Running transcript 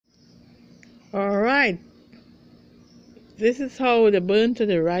Alright, this is how the burn to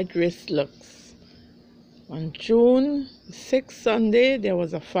the right wrist looks. On June 6th, Sunday, there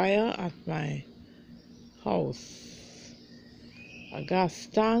was a fire at my house. A gas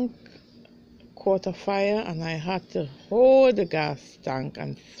tank caught a fire and I had to hold the gas tank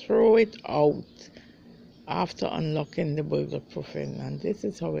and throw it out after unlocking the burglar proofing, and this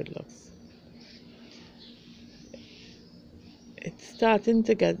is how it looks. It's starting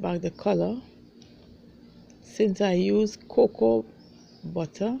to get back the color since I use cocoa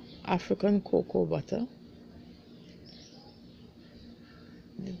butter, African cocoa butter.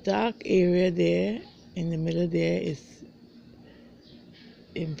 The dark area there in the middle there is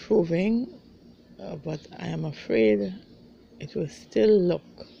improving, but I am afraid it will still look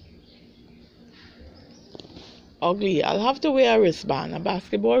ugly. I'll have to wear a wristband, a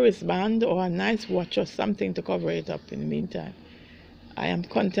basketball wristband or a nice watch or something to cover it up in the meantime. I am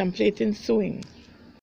contemplating sewing.